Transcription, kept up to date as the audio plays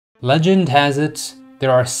Legend has it,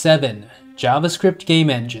 there are 7 JavaScript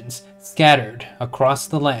game engines scattered across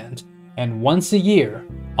the land, and once a year,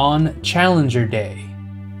 on Challenger Day,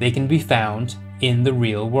 they can be found in the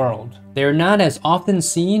real world. They are not as often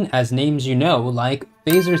seen as names you know, like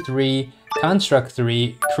Phaser 3, Construct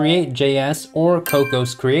 3, Create.js, or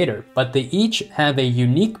Cocos Creator, but they each have a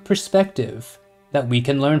unique perspective that we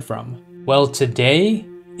can learn from. Well, today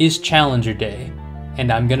is Challenger Day,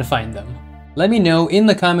 and I'm gonna find them. Let me know in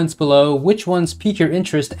the comments below which ones pique your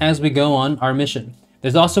interest as we go on our mission.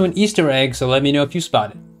 There's also an Easter egg, so let me know if you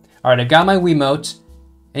spot it. All right, I've got my Wiimote.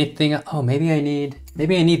 Anything? Oh, maybe I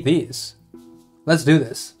need these. Let's do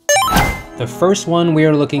this. The first one we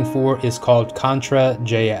are looking for is called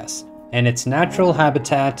Contra.js, and its natural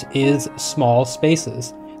habitat is small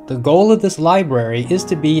spaces. The goal of this library is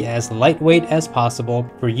to be as lightweight as possible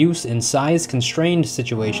for use in size-constrained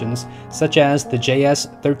situations, such as the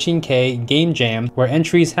JS13K game jam, where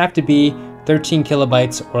entries have to be 13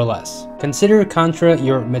 kilobytes or less. Consider Contra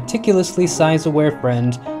your meticulously size-aware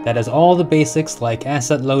friend that has all the basics like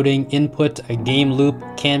asset loading, input, a game loop,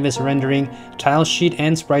 canvas rendering, tile sheet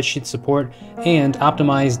and sprite sheet support, and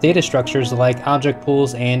optimized data structures like object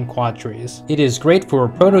pools and quad trees. It is great for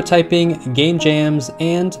prototyping, game jams,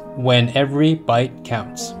 and when every byte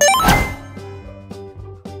counts.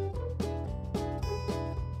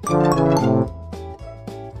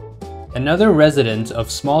 Another resident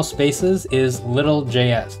of small spaces is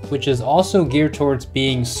Little.js, which is also geared towards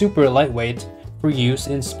being super lightweight for use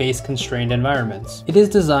in space-constrained environments. It is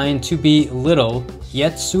designed to be little,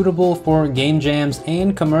 yet suitable for game jams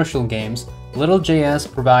and commercial games.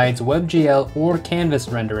 Little.js provides WebGL or canvas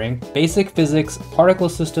rendering, basic physics, particle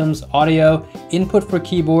systems, audio, input for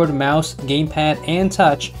keyboard, mouse, gamepad, and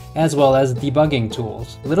touch, as well as debugging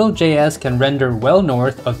tools. Little.js can render well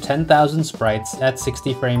north of 10,000 sprites at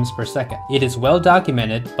 60 frames per second. It is well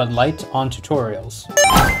documented, but light on tutorials.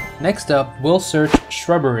 Next up, we'll search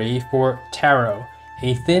Shrubbery for Taro,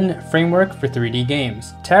 a thin framework for 3D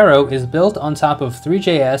games. Taro is built on top of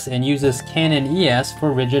Three.js and uses Canon ES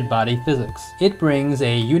for rigid body physics. It brings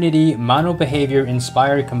a Unity monobehavior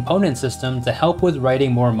inspired component system to help with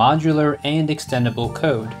writing more modular and extendable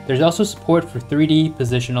code. There's also support for 3D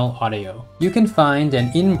positional audio. You can find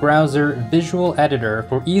an in-browser visual editor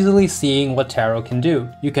for easily seeing what Taro can do.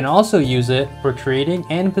 You can also use it for creating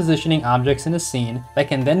and positioning objects in a scene that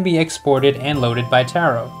can then be exported and loaded by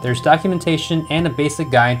Taro. There's documentation and a basic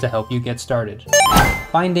guide to help you get started.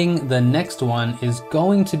 Finding the next one is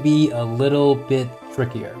going to be a little bit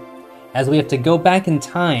trickier, as we have to go back in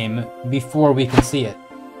time before we can see it.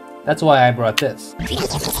 That's why I brought this.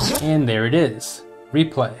 And there it is,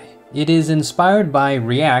 Replay. It is inspired by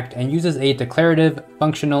React and uses a declarative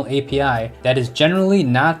functional API that is generally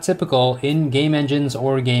not typical in game engines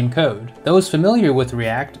or game code. Those familiar with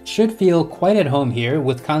React should feel quite at home here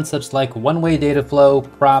with concepts like one-way data flow,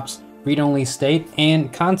 props, read-only state,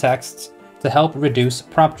 and contexts to help reduce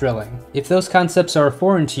prop drilling. If those concepts are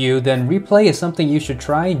foreign to you, then Replay is something you should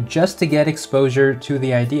try just to get exposure to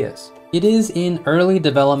the ideas. It is in early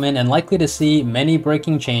development and likely to see many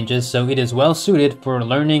breaking changes, so it is well suited for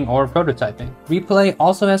learning or prototyping. Replay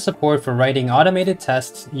also has support for writing automated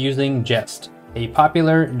tests using Jest, a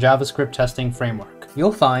popular JavaScript testing framework.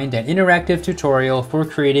 You'll find an interactive tutorial for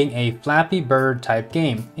creating a Flappy Bird type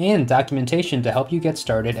game, and documentation to help you get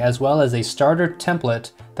started, as well as a starter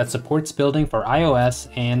template that supports building for iOS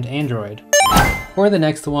and Android. For the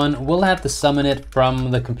next one, we'll have to summon it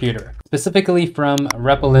from the computer, specifically from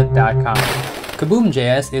Replit.com.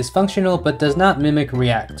 Kaboom.js is functional but does not mimic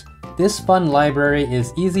React. This fun library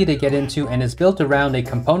is easy to get into and is built around a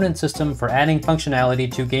component system for adding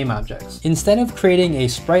functionality to game objects. Instead of creating a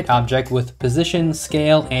sprite object with position,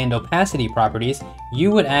 scale, and opacity properties, you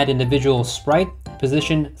would add individual sprite,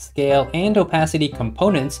 position, scale, and opacity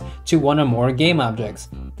components to one or more game objects.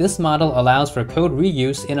 This model allows for code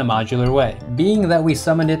reuse in a modular way. Being that we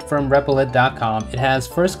summoned it from Replit.com, it has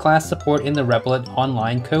first-class support in the Replit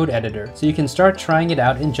online code editor, so you can start trying it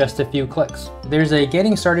out in just a few clicks. There's a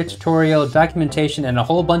getting started tutorial, documentation, and a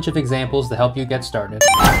whole bunch of examples to help you get started.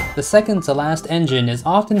 The second to last engine is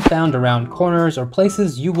often found around corners or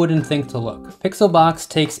places you wouldn't think to look. Pixelbox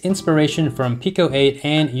takes inspiration from Pico 8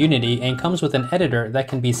 and Unity and comes with an editor that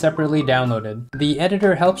can be separately downloaded. The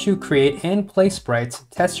editor helps you create and play sprites,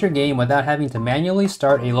 test your game without having to manually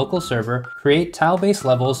start a local server, create tile-based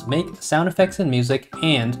levels, make sound effects and music,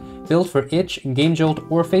 and build for itch,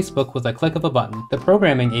 GameJolt, or Facebook with a click of a button. The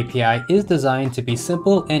programming API is designed to be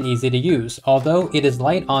simple and easy to use, although it is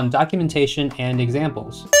light on documentation and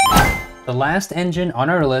examples. The last engine on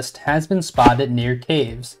our list has been spotted near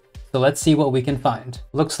caves. So let's see what we can find.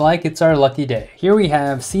 Looks like it's our lucky day. Here we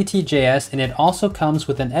have CT.js, and it also comes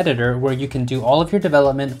with an editor where you can do all of your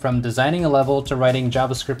development from designing a level to writing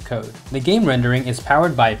JavaScript code. The game rendering is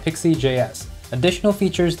powered by Pixie.js. Additional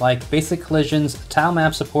features like basic collisions, tile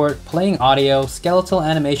map support, playing audio, skeletal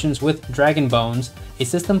animations with dragon bones, a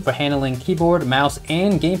system for handling keyboard, mouse,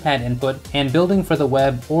 and gamepad input, and building for the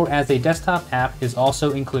web or as a desktop app is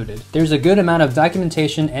also included. There's a good amount of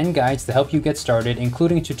documentation and guides to help you get started,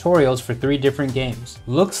 including tutorials for 3 different games.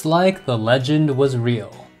 Looks like the legend was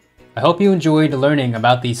real. I hope you enjoyed learning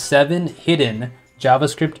about these 7 hidden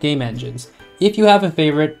JavaScript game engines. If you have a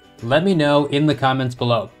favorite, let me know in the comments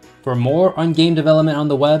below. For more on game development on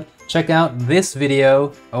the web, check out this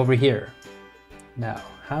video over here. Now,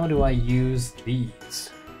 how do I use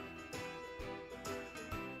these?